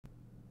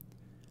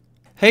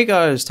Hey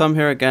guys, Tom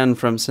here again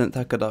from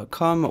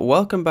synthhacker.com.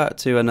 Welcome back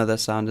to another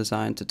sound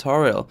design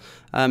tutorial.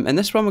 In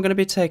this one we're going to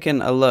be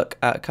taking a look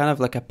at kind of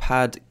like a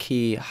pad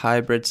key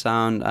hybrid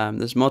sound.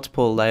 There's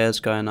multiple layers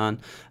going on.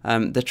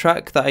 The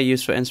track that I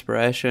used for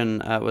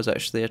inspiration was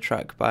actually a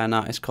track by an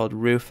artist called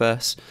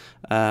RUFUS.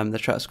 The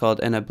track's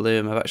called In a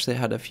Bloom. I've actually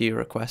had a few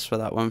requests for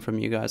that one from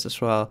you guys as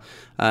well.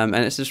 And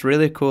it's this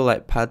really cool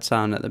like pad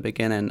sound at the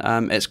beginning.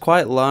 It's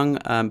quite long,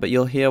 but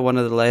you'll hear one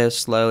of the layers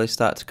slowly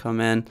start to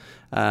come in.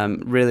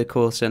 Really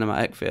cool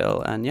cinematic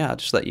feel, and yeah, I'll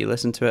just let you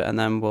listen to it and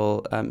then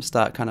we'll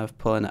start kind of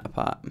pulling it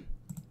apart.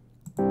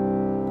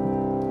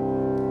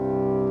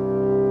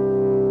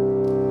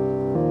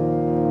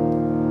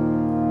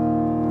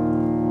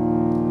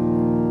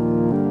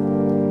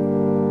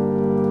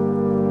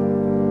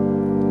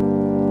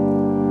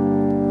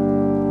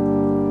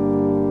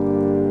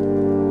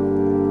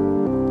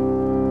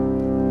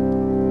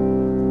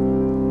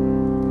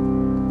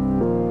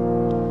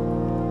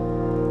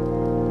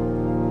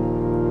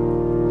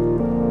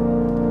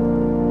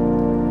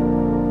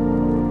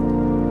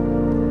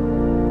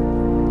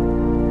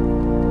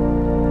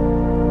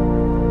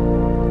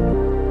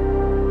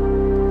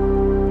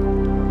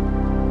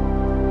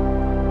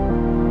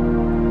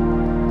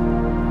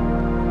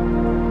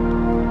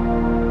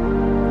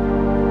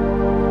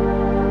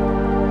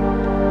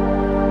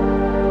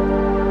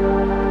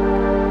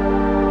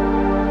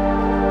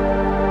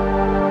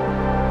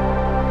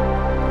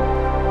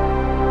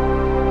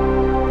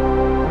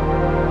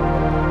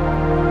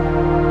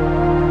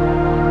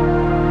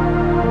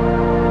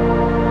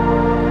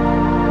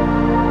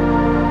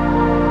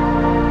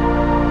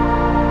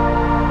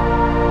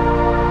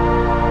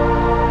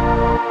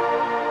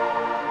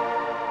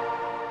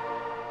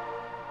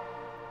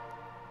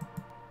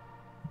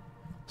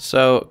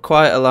 So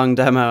quite a long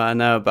demo, I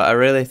know, but I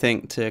really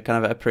think to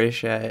kind of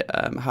appreciate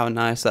how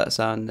nice that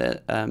sound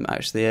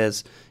actually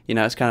is, you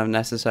know, it's kind of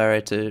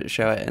necessary to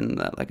show it in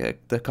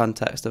the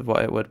context of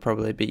what it would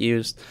probably be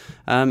used.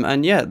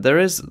 And yeah, there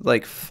is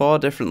like 4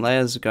 different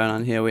layers going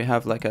on here. We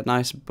have like a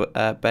nice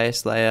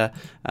bass layer,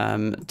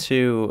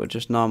 2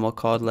 just normal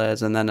chord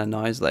layers, and then a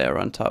noise layer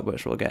on top,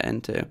 which we'll get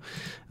into.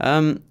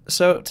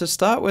 So to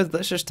start with,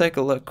 let's just take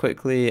a look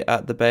quickly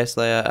at the bass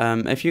layer.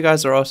 If you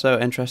guys are also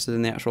interested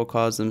in the actual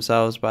chords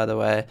themselves, by the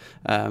way,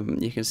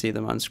 you can see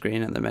them on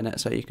screen at the minute,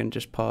 so you can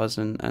just pause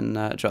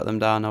and jot them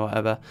down or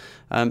whatever.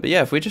 But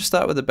yeah, if we just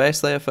start with the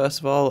bass layer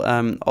first of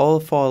all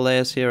 4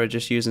 layers here are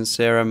just using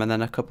Serum and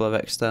then a couple of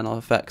external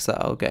effects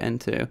that I'll get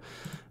into.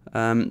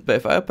 But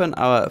if I open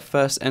our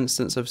first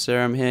instance of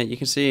Serum here, you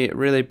can see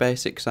really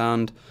basic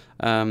sound,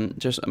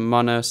 just a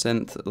mono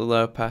synth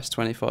low pass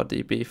 24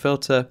 dB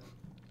filter.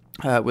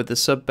 With the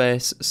sub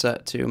bass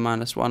set to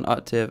 -1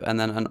 octave and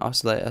then an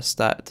oscillator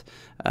stacked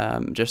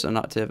just an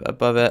octave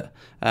above it.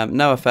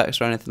 No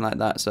effects or anything like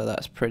that, so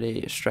that's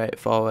pretty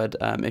straightforward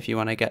if you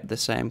want to get the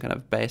same kind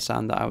of bass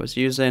sound that I was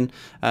using.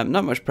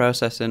 Not much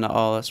processing at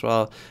all as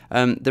well.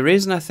 The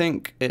reason I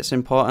think it's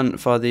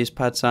important for these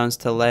pad sounds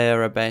to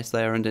layer a bass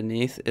layer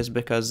underneath is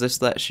because this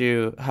lets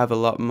you have a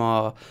lot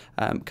more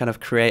kind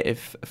of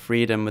creative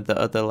freedom with the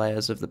other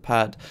layers of the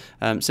pad,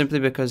 simply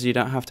because you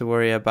don't have to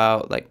worry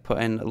about like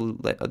putting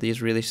these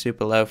really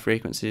super low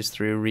frequencies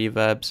through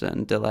reverbs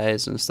and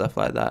delays and stuff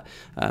like that.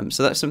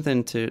 So that's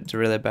something to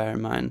really bear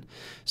in mind.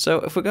 So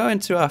if we go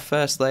into our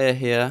first layer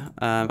here,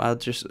 I'll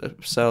just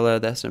solo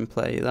this and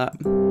play that.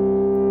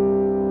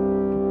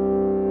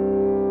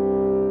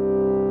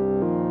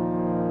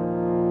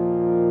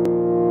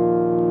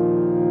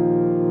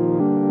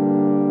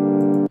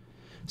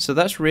 So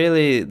that's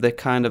really the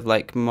kind of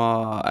like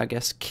more, I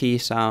guess, key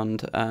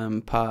sound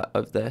part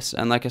of this.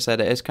 And like I said,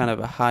 it is kind of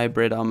a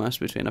hybrid almost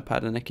between a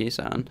pad and a key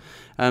sound.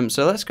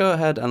 So let's go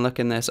ahead and look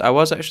in this. I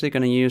was actually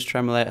going to use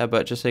Tremolator,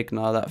 but just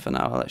ignore that for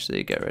now. I'll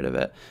actually get rid of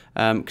it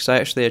because I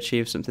actually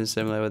achieved something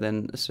similar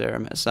within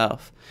Serum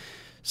itself.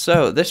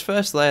 So this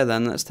first layer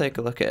then, let's take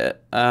a look at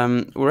it.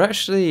 We're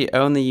actually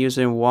only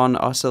using 1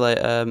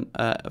 oscillator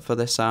for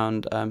this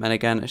sound, and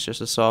again it's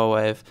just a saw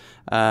wave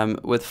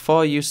with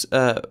 4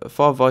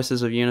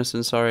 voices of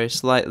unison,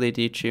 slightly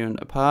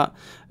detuned apart.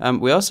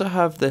 We also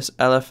have this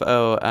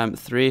LFO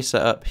 3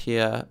 set up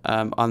here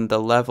on the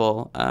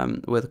level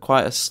with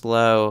quite a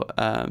slow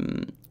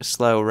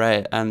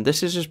rate, and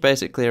this is just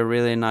basically a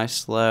really nice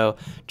slow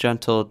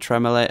gentle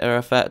tremolator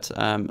effect.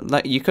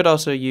 Like you could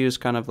also use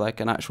kind of like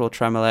an actual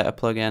tremolator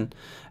plugin,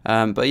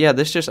 but yeah,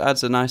 this just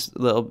adds a nice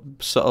little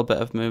subtle bit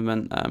of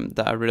movement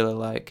that I really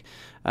like.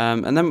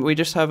 And then we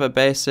just have a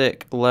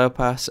basic low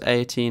pass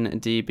 18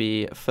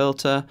 dB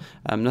filter,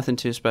 nothing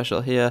too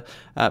special here,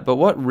 but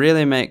what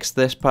really makes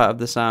this part of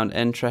the sound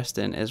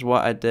interesting is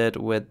what I did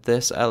with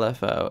this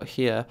LFO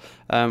here.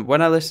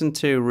 When I listened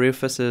to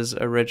Rufus's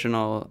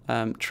original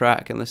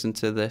track and listened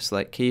to this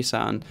like key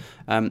sound,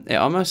 it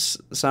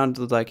almost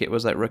sounded like it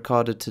was like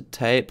recorded to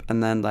tape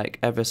and then like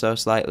ever so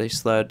slightly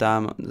slowed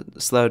down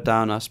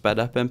or sped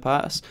up in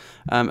parts.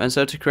 And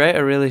so to create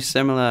a really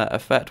similar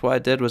effect, what I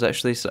did was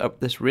actually set up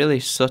this really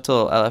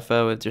subtle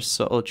LFO with just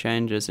subtle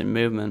changes in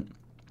movement.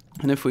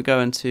 And if we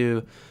go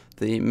into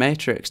the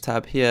Matrix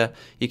tab here,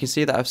 you can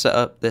see that I've set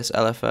up this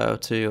LFO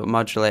to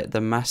modulate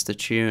the master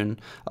tune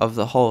of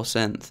the whole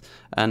synth.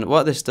 And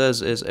what this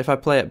does is, if I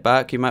play it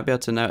back, you might be able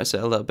to notice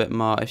it a little bit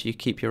more if you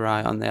keep your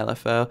eye on the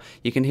LFO.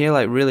 You can hear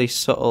like really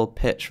subtle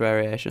pitch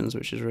variations,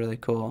 which is really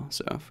cool.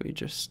 So if we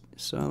just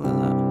solo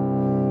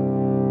that.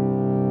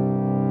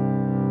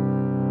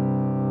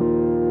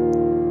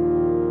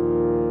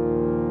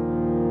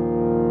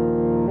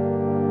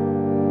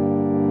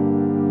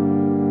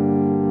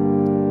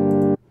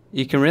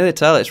 You can really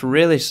tell it's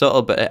really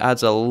subtle, but it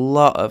adds a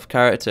lot of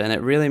character, and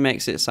it really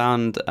makes it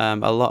sound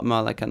a lot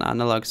more like an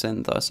analog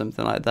synth or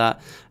something like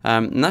that.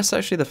 And that's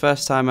actually the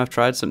first time I've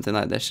tried something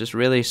like this, just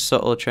really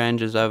subtle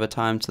changes over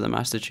time to the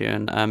master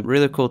tune.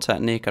 Really cool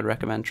technique I'd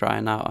recommend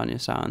trying out on your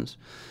sounds.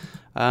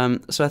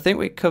 So I think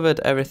we covered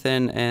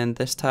everything in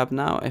this tab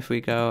now. If we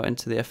go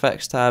into the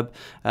effects tab,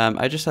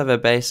 I just have a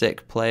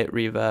basic plate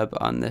reverb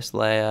on this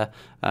layer.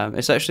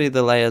 It's actually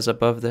the layers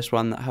above this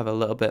one that have a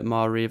little bit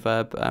more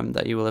reverb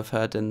that you will have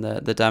heard in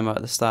the demo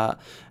at the start.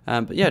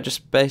 But yeah,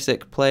 just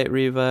basic plate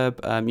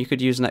reverb. You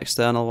could use an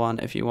external one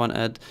if you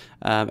wanted.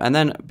 And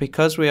then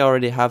because we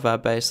already have our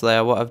base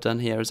layer, what I've done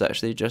here is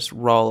actually just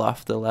roll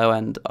off the low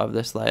end of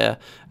this layer,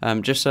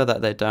 just so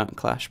that they don't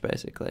clash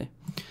basically.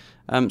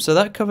 So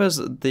that covers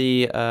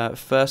the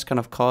first kind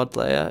of chord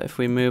layer. If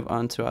we move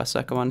on to our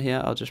second one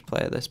here, I'll just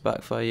play this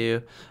back for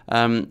you.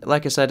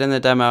 Like I said in the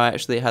demo, I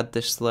actually had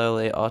this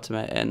slowly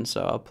automate in,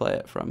 so I'll play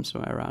it from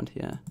somewhere around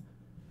here.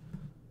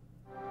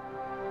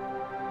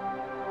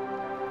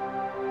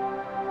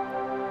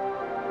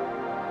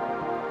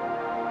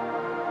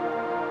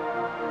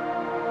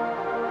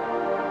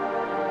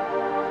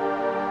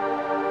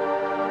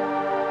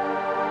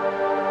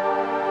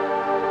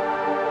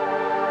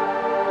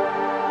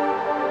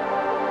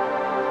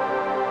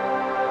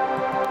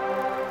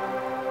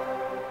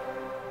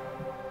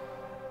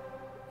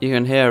 You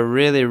can hear a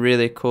really,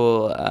 really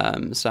cool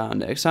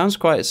sound. It sounds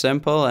quite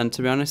simple, and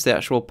to be honest, the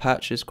actual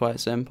patch is quite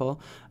simple.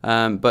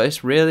 But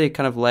it's really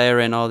kind of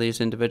layering all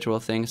these individual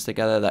things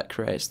together that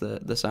creates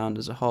the sound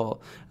as a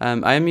whole.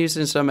 I am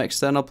using some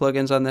external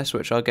plugins on this,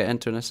 which I'll get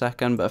into in a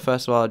second, but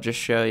first of all, I'll just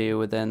show you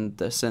within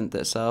the synth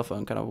itself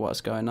and kind of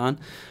what's going on.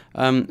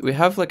 We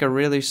have like a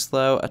really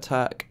slow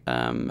attack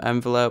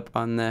envelope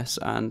on this,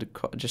 and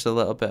just a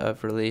little bit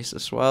of release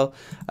as well.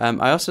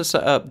 I also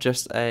set up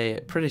just a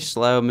pretty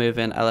slow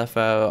moving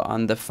LFO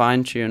on the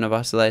fine tune of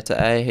oscillator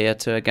A here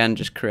to again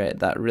just create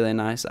that really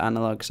nice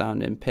analog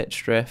sounding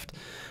pitch drift.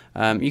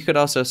 You could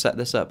also set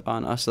this up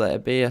on oscillator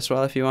B as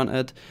well if you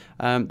wanted.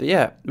 But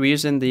yeah, we're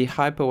using the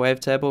hyper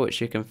wavetable,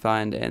 which you can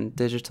find in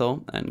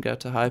digital, and go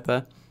to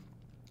hyper.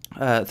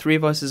 3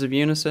 voices of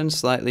unison,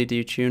 slightly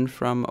detuned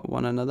from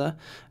one another.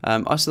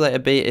 Oscillator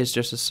B is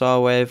just a saw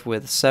wave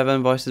with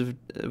 7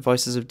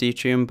 voices of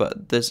detune,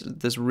 but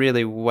there's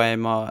really way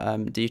more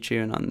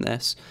detune on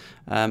this.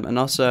 And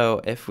also,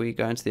 if we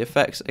go into the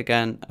effects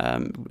again,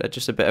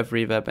 just a bit of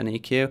reverb and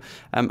EQ.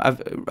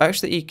 I've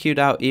actually EQ'd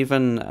out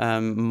even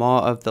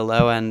more of the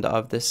low end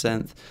of this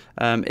synth.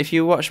 If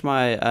you watch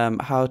my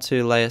how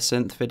to layer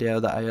synth video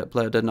that I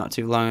uploaded not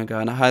too long ago,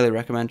 and I highly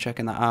recommend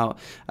checking that out,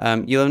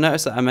 you'll have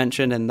noticed that I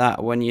mentioned in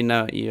that when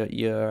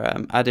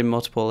you're adding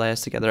multiple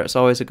layers together, it's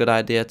always a good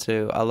idea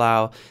to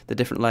allow the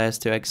different layers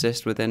to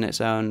exist within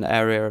its own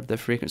area of the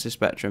frequency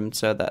spectrum,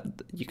 so that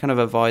you kind of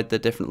avoid the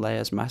different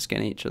layers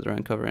masking each other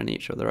and covering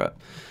each other up.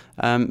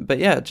 But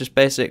yeah, just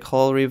basic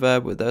whole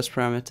reverb with those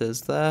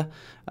parameters there.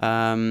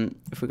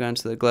 If we go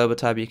into the global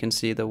tab, you can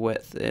see the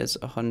width is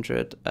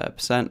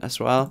 100% as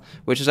well,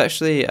 which is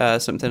actually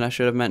something I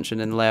should have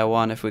mentioned in layer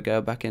 1. If we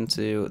go back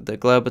into the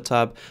global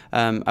tab,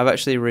 I've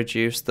actually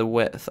reduced the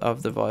width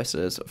of the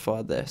voices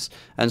for this.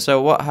 And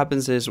so what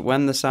happens is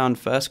when the sound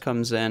first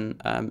comes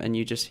in, and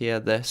you just hear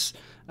this,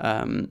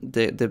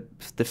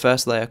 the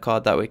first layer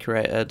chord that we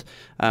created,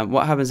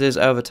 what happens is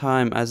over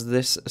time, as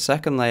this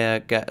second layer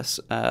gets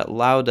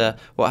louder,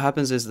 what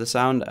happens is the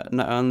sound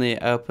not only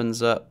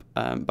opens up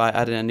by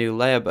adding a new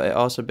layer, but it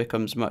also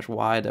becomes much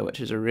wider, which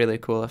is a really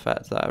cool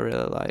effect that I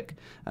really like.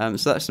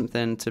 So that's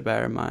something to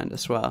bear in mind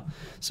as well.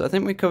 So I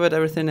think we covered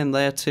everything in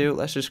layer 2.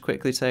 Let's just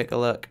quickly take a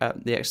look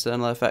at the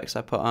external effects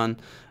I put on.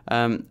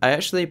 I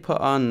actually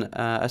put on,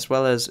 as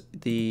well as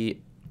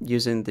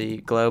using the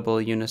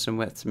global unison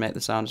width to make the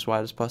sound as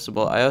wide as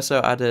possible, I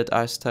also added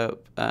Isotope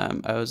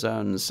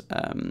Ozone's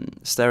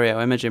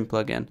stereo imaging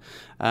plugin,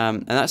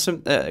 and that's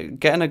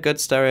getting a good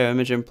stereo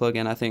imaging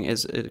plugin. I think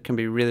it can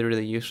be really,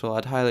 really useful.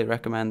 I'd highly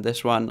recommend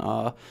this one,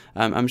 or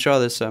I'm sure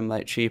there's some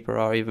like cheaper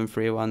or even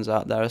free ones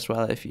out there as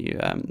well if you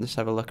just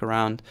have a look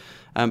around.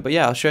 But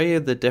yeah, I'll show you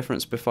the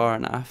difference before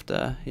and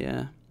after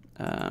here.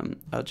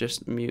 I'll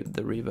just mute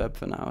the reverb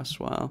for now as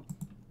well.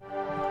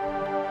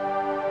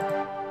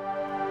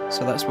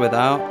 So that's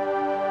without,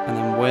 and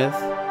then with.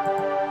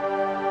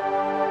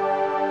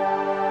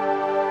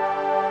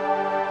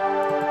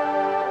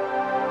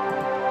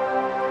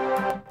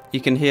 You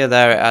can hear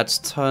there it adds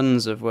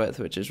tons of width,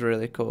 which is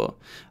really cool.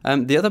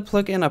 The other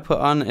plugin I put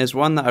on is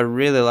one that I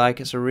really like.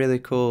 It's a really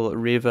cool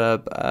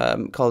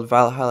reverb called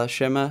Valhalla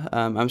Shimmer.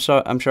 I'm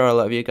sure a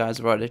lot of you guys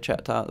have already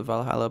checked out the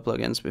Valhalla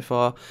plugins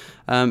before.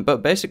 But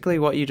basically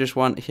what you just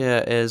want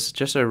here is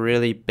just a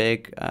really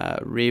big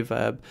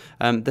reverb.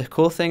 The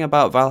cool thing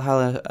about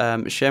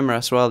Valhalla Shimmer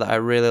as well that I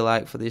really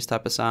like for these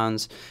type of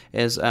sounds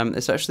is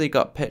it's actually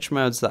got pitch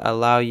modes that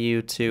allow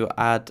you to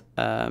add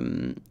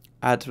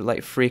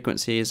like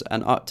frequencies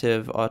an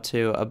octave or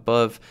two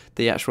above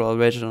the actual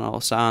original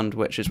sound,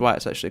 which is why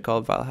it's actually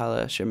called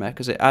Valhalla Shimmer,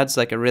 because it adds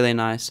like a really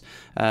nice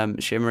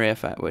shimmery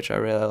effect, which I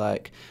really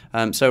like.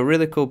 So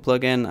really cool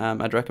plugin.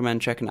 I'd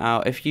recommend checking it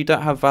out. If you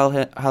don't have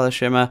Valhalla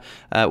Shimmer,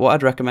 what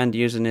I'd recommend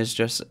using is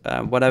just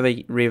whatever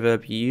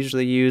reverb you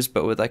usually use,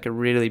 but with like a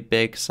really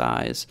big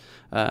size,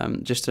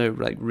 just to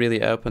like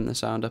really open the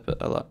sound up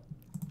a lot.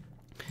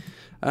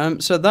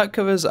 So that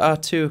covers our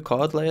two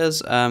chord layers.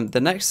 The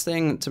next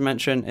thing to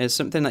mention is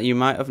something that you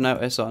might have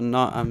noticed or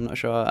not, I'm not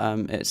sure.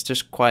 It's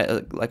just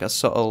quite like a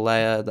subtle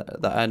layer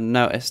that I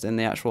noticed in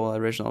the actual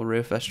original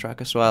RUFUS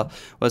track as well,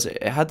 was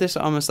it had this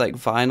almost like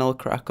vinyl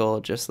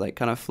crackle just like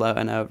kind of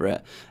floating over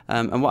it.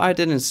 And what I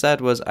did instead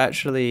was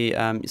actually,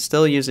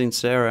 still using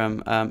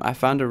Serum, I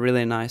found a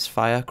really nice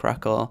fire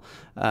crackle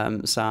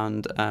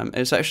sound.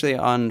 It's actually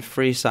on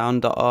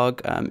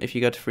freesound.org. If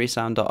you go to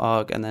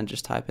freesound.org and then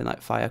just type in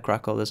like fire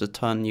crackle, there's a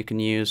ton you can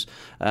use,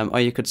 or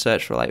you could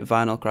search for like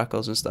vinyl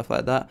crackles and stuff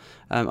like that.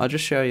 I'll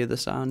just show you the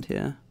sound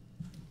here.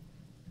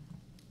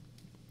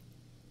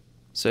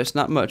 So it's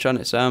not much on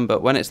its own,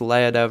 but when it's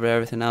layered over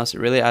everything else, it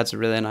really adds a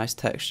really nice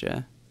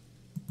texture.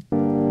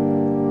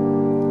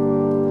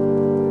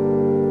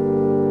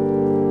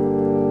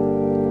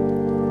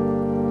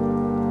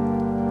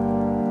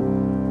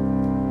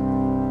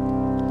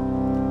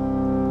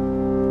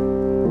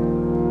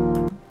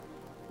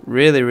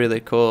 Really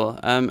cool.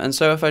 And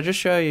so if I just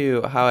show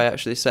you how I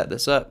actually set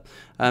this up,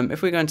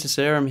 if we go into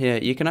Serum here,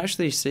 you can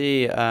actually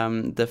see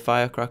the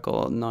fire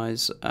crackle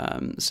noise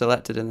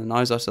selected in the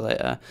noise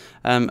oscillator.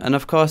 And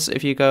of course,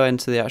 if you go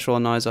into the actual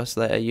noise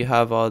oscillator, you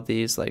have all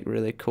these like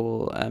really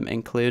cool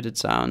included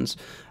sounds.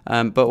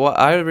 But what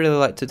I really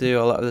like to do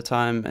a lot of the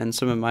time in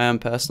some of my own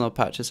personal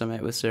patches I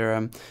make with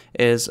Serum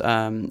is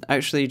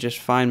actually just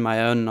find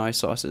my own noise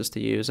sources to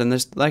use. And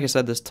there's, like I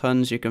said, there's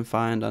tons you can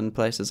find on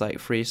places like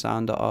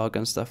freesound.org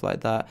and stuff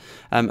like that.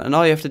 And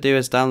all you have to do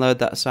is download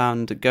that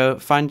sound, go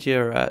find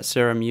your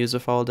Serum user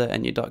folder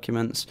in your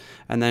documents,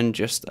 and then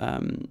just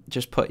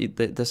put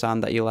the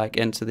sound that you like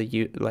into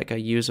the like a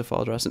user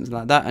folder or something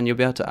like that, and you'll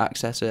be able to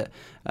access it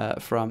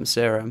from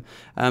Serum.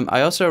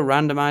 I also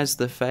randomize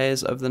the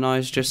phase of the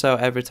noise just so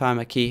every time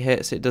a key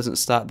hits, it doesn't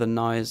start the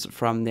noise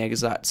from the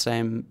exact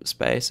same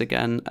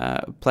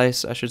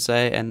place I should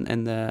say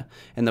in the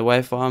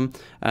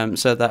waveform,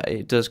 so that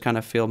it does kind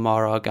of feel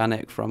more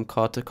organic from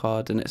chord to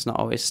chord, and it's not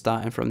always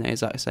starting from the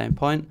exact same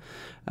point.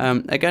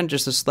 Again,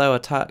 just a slow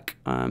attack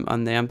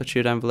on the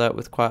amplitude envelope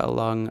with quite a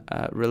long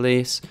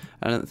release.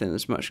 I don't think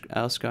there's much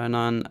else going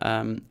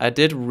on. I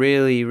did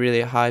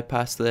really high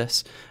pass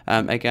this.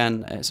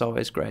 Again, it's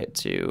always great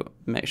to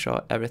make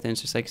sure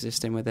everything's just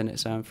existing within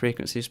its own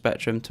frequency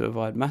spectrum to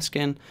avoid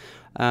masking.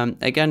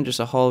 Again, just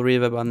a whole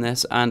reverb on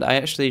this, and I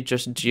actually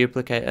just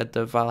duplicated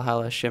the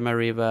Valhalla Shimmer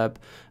reverb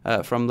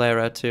from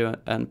layer 02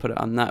 and put it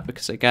on that,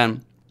 because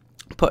again,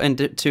 putting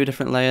two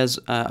different layers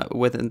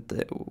with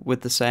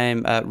the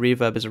same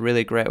reverb is a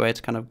really great way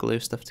to kind of glue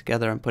stuff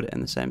together and put it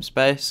in the same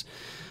space.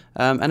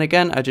 And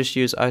again, I just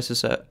use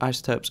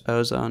Isotope's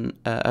ozone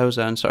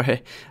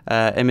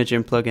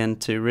imaging plugin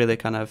to really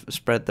kind of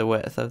spread the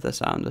width of the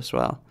sound as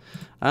well.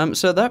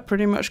 So that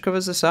pretty much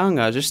covers the sound,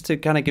 guys. Just to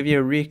kind of give you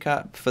a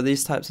recap for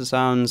these types of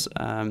sounds,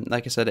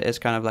 like I said, it is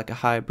kind of like a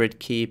hybrid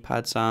key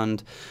pad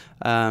sound.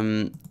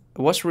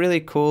 What's really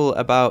cool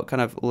about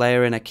kind of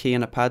layering a key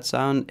and a pad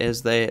sound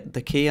is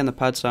the key and the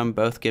pad sound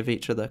both give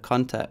each other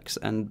context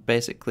and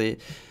basically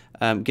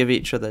give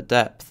each other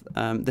depth.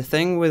 The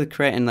thing with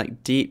creating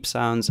like deep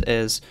sounds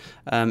is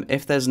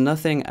if there's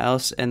nothing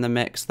else in the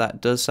mix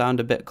that does sound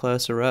a bit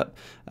closer up,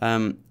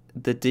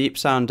 the deep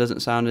sound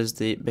doesn't sound as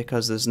deep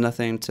because there's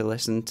nothing to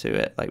listen to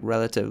it, like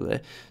relatively.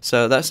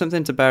 So that's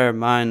something to bear in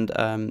mind.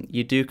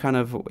 You do kind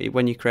of,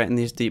 when you're creating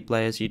these deep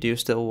layers, you do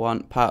still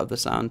want part of the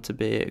sound to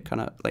be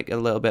kind of like a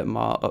little bit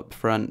more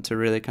upfront to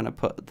really kind of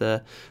put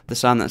the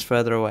sound that's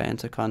further away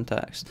into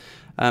context.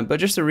 But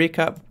just to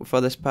recap for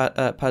this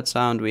pad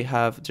sound, we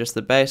have just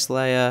the bass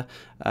layer,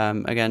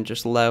 again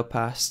just low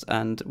pass,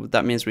 and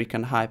that means we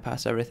can high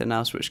pass everything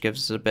else, which gives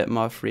us a bit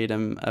more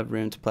freedom of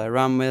room to play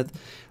around with.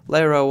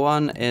 Layer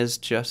 01 is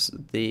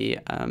just the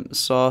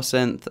saw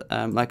synth,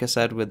 like I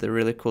said, with the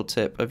really cool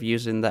tip of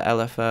using the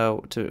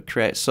LFO to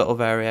create subtle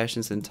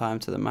variations in time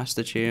to the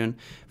master tune.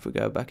 If we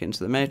go back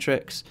into the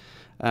matrix.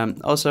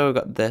 Also we've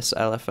got this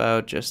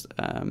LFO just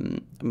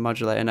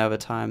modulating over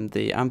time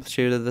the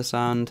amplitude of the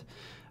sound.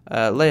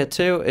 Layer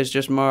 2 is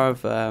just more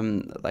of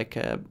like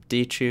a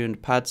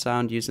detuned pad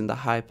sound using the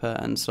hyper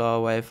and saw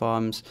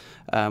waveforms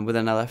with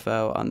an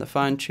LFO on the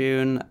fine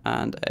tune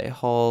and a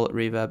whole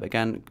reverb,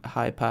 again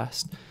high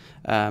passed.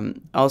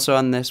 Also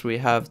on this we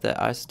have the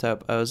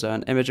Isotope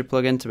Ozone Imager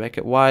plugin to make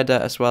it wider,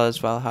 as well as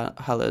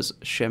Valhalla's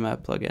Shimmer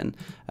plugin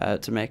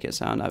to make it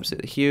sound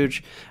absolutely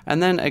huge.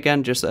 And then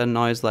again, just a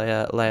noise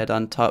layer layered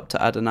on top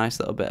to add a nice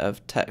little bit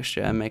of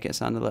texture and make it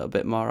sound a little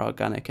bit more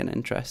organic and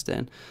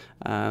interesting.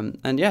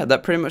 And yeah,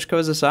 that pretty much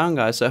covers the sound,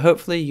 guys. So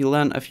hopefully you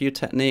learned a few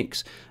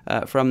techniques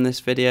from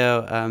this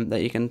video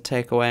that you can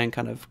take away and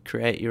kind of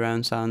create your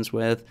own sounds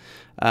with.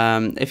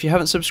 If you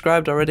haven't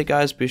subscribed already,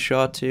 guys, be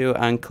sure to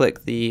and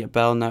click the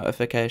bell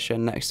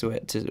notification next to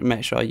it to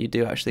make sure you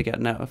do actually get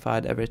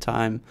notified every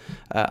time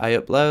I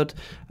upload.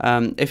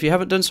 If you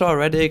haven't done so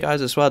already,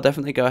 guys, as well,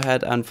 definitely go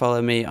ahead and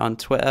follow me on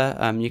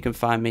Twitter. You can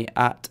find me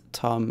at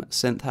Tom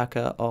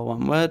Synthhacker, all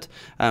one word.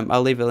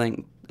 I'll leave a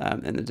link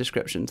in the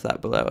description to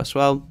that below as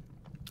well.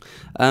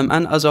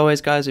 And as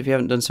always, guys, if you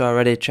haven't done so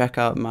already, check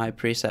out my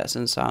presets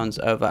and sounds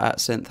over at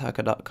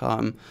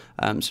synthhacker.com.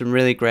 Some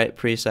really great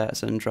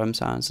presets and drum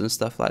sounds and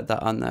stuff like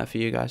that on there for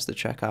you guys to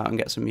check out and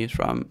get some use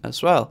from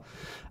as well.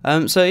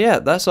 So yeah,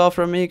 that's all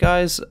from me,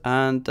 guys,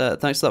 and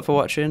thanks a lot for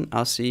watching.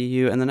 I'll see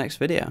you in the next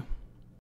video.